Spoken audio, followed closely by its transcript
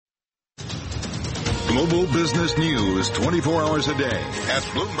Global business news 24 hours a day at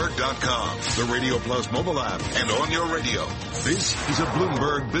Bloomberg.com, the Radio Plus mobile app, and on your radio. This is a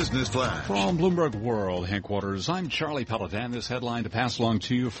Bloomberg Business Flash. From Bloomberg World Headquarters, I'm Charlie Pelletan. This headline to pass along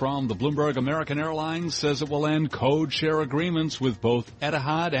to you from the Bloomberg. American Airlines says it will end code share agreements with both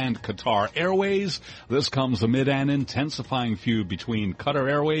Etihad and Qatar Airways. This comes amid an intensifying feud between Qatar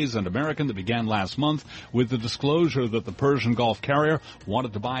Airways and American that began last month with the disclosure that the Persian Gulf carrier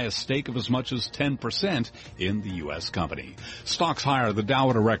wanted to buy a stake of as much as 10% in the U.S. company. Stocks higher. The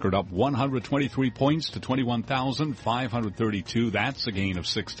Dow at a record up 123 points to 21,532. That's a gain of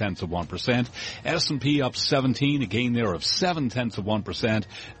 0.6%. S&P up 17, a gain there of 0.7%.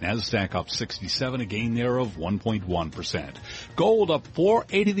 Nasdaq up 67, a gain there of 1.1%. Gold up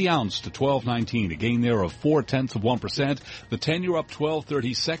 $4.80 the ounce to $12.19, a gain there of 0.4%. The 10-year up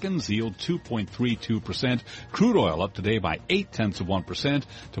 12.30 seconds, yield 2.32%. Crude oil up today by 0.8%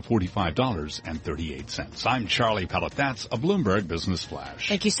 to $45.38. I'm Charlie Pellet. That's a Bloomberg Business Flash.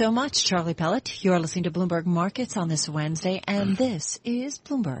 Thank you so much, Charlie Pellet. You're listening to Bloomberg Markets on this Wednesday, and this is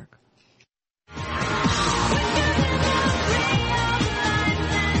Bloomberg.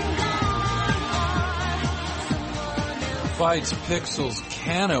 Fights Pixels.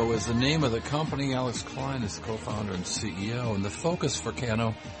 Kano is the name of the company. Alex Klein is the co-founder and CEO, and the focus for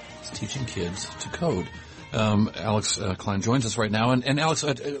Kano is teaching kids to code. Alex Klein joins us right now. And Alex,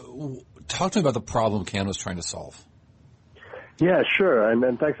 talk to me about the problem Kano is trying to solve. Yeah, sure.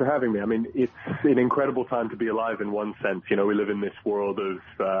 And thanks for having me. I mean, it's an incredible time to be alive in one sense. You know, we live in this world of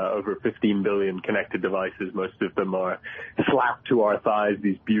over 15 billion connected devices. Most of them are slapped to our thighs,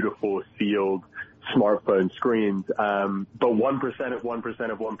 these beautiful sealed smartphone screens. But 1% of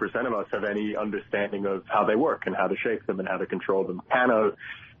 1% of us have any understanding of how they work and how to shape them and how to control them. Kano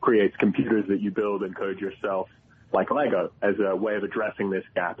creates computers that you build and code yourself like Lego as a way of addressing this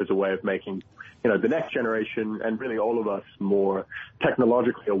gap, as a way of making, the next generation and really all of us more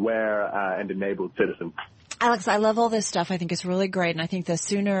technologically aware and enabled citizens. Alex, I love all this stuff. I think it's really great. And I think the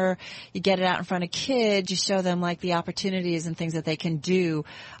sooner you get it out in front of kids, you show them like the opportunities and things that they can do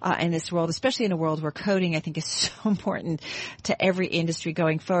in this world, especially in a world where coding, I think, is so important to every industry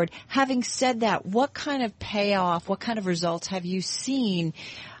going forward. Having said that, what kind of payoff, what kind of results have you seen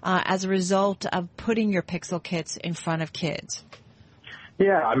as a result of putting your Pixel kits in front of kids?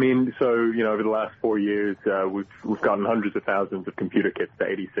 Yeah, I mean, so, over the last 4 years, we've gotten hundreds of thousands of computer kits to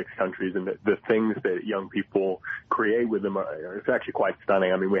 86 countries, and the things that young people create with them it's actually quite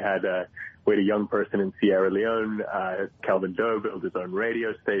stunning. I mean, we had a young person in Sierra Leone, Kelvin Doe, build his own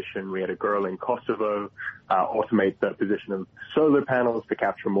radio station. We had a girl in Kosovo automate the position of solar panels to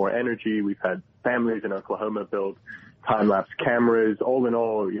capture more energy. We've had families in Oklahoma build time-lapse cameras. All in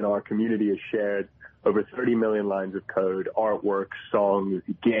all, our community has shared over 30 million lines of code, artwork, songs,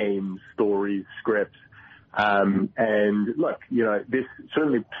 games, stories, scripts. And look, this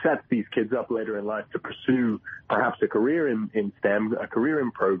certainly sets these kids up later in life to pursue perhaps a career in STEM, a career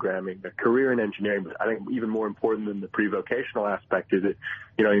in programming, a career in engineering. But I think even more important than the pre-vocational aspect is that,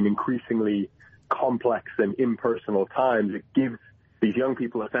 in increasingly complex and impersonal times, it gives these young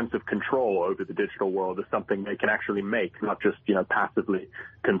people a sense of control over the digital world as something they can actually make, not just, passively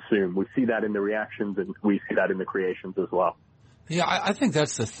consume. We see that in the reactions, and we see that in the creations as well. Yeah, I think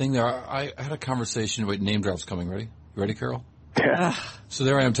that's the thing there. I had a conversation with name drops coming. Ready? You ready, Carol? Yeah. So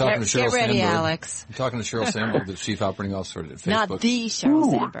there I am talking to Sheryl Sandberg. Get ready, Alex. I'm talking to Sheryl Sandberg, the chief operating officer at Facebook. Not the Sheryl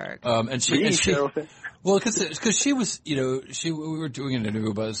Sandberg. And she well, because she was, we were doing an interview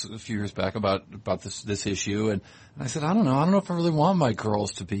about a few years back about this issue, and I said, I don't know if I really want my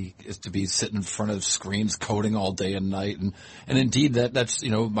girls to be sitting in front of screens coding all day and night, and indeed that's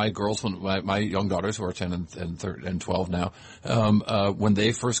my girls, my young daughters who are 10 and 12 now, when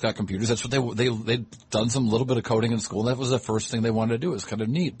they first got computers, that's what they'd done some little bit of coding in school. And that was the first thing they wanted to do. It was kind of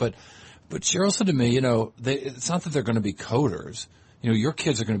neat, but Sheryl said to me, it's not that they're going to be coders. Your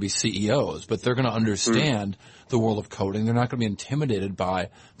kids are going to be CEOs, but they're going to understand the world of coding. They're not going to be intimidated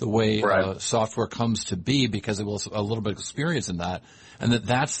by the way software comes to be because they will have a little bit of experience in that, and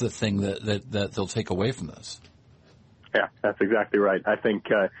that's the thing that they'll take away from this. Yeah, that's exactly right. I think,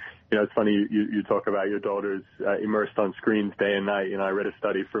 it's funny you talk about your daughters immersed on screens day and night. I read a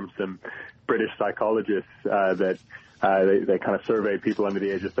study from some British psychologists that they kind of surveyed people under the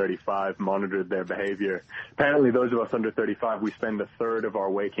age of 35, monitored their behavior. Apparently, those of us under 35, we spend a third of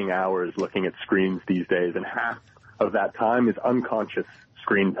our waking hours looking at screens these days, and half of that time is unconscious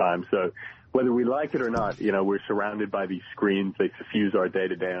screen time. So whether we like it or not, we're surrounded by these screens. They suffuse our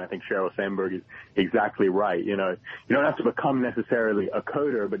day-to-day, and I think Sheryl Sandberg is exactly right. You don't have to become necessarily a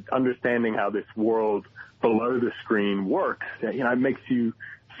coder, but understanding how this world below the screen works, it makes you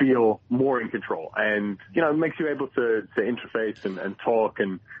feel more in control. And, it makes you able to interface and talk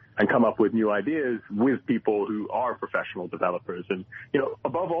and come up with new ideas with people who are professional developers. And,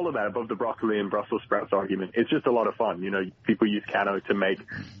 above all of that, above the broccoli and Brussels sprouts argument, it's just a lot of fun. People use Kano to make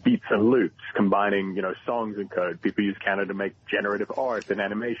beats and loops, combining, songs and code. People use Kano to make generative art and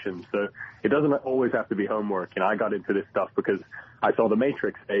animation. So it doesn't always have to be homework. I got into this stuff because I saw The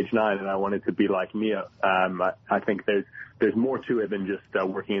Matrix age 9 and I wanted to be like Neo. I think there's more to it than just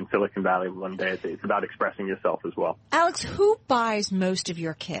working in Silicon Valley one day. It's about expressing yourself as well. Alex, who buys most of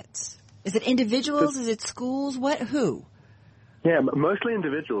your kits? Is it individuals? Is it schools? Who? Yeah, mostly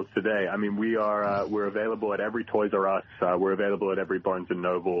individuals today. I mean, we're available at every Toys R Us. We're available at every Barnes &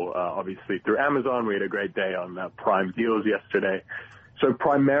 Noble. Obviously through Amazon. We had a great day on Prime deals yesterday. So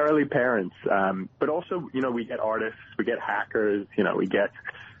primarily parents, but also, we get artists, we get hackers, we get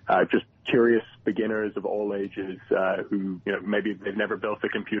just curious beginners of all ages who, maybe they've never built a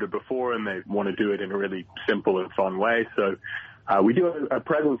computer before and they want to do it in a really simple and fun way. So we do a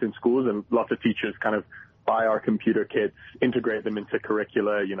presence in schools, and lots of teachers kind of buy our computer kits, integrate them into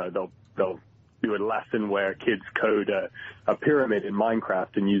curricula. They'll do a lesson where kids code a pyramid in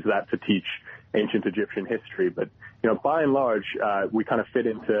Minecraft and use that to teach ancient Egyptian history. But, by and large, we kind of fit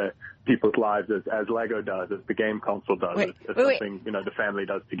into people's lives as Lego does, as the game console does, as something, the family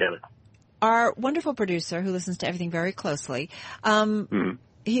does together. Our wonderful producer, who listens to everything very closely,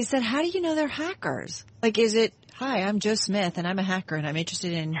 he said, how do you know they're hackers? Like, is it, hi, I'm Joe Smith, and I'm a hacker, and I'm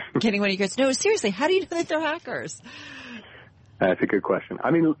interested in getting one of your kits? No, seriously, how do you know that they're hackers? That's a good question.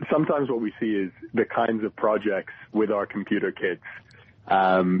 I mean, sometimes what we see is the kinds of projects with our computer kits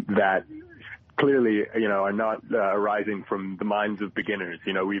that clearly, are not arising from the minds of beginners.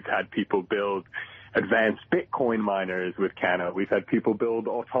 We've had people build advanced Bitcoin miners with Kano. We've had people build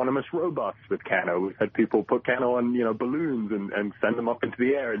autonomous robots with Kano. We've had people put Kano on, balloons and send them up into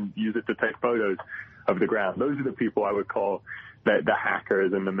the air and use it to take photos of the ground. Those are the people I would call the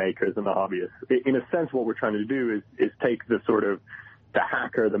hackers and the makers and the hobbyists. In a sense, what we're trying to do is take the sort of the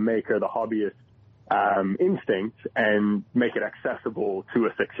hacker, the maker, the hobbyist instinct and make it accessible to a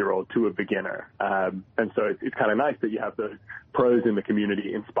 6-year-old, to a beginner. And so it's kind of nice that you have those pros in the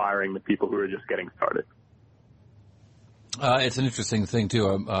community inspiring the people who are just getting started. It's an interesting thing, too.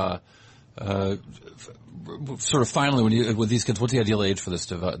 Sort of finally, with these kids, what's the ideal age for this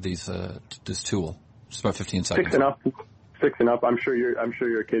tool? Just about 15 seconds. 6 and up. I'm sure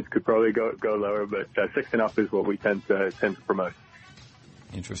your kids could probably go lower, but 6 and up is what we tend to promote.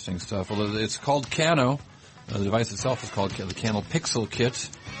 Interesting stuff. Well, it's called Kano. The device itself is called the Kano Pixel Kit.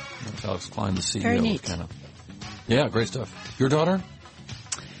 That's Alex Klein, the CEO of Kano. Yeah, great stuff. Your daughter?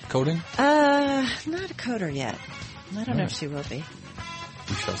 Coding? Not a coder yet. I don't know if she will be.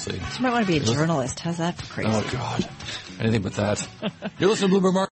 We shall see. She might want to be a journalist. How's that for crazy? Oh, God. Anything but that. You're listening to Bloomberg Markets.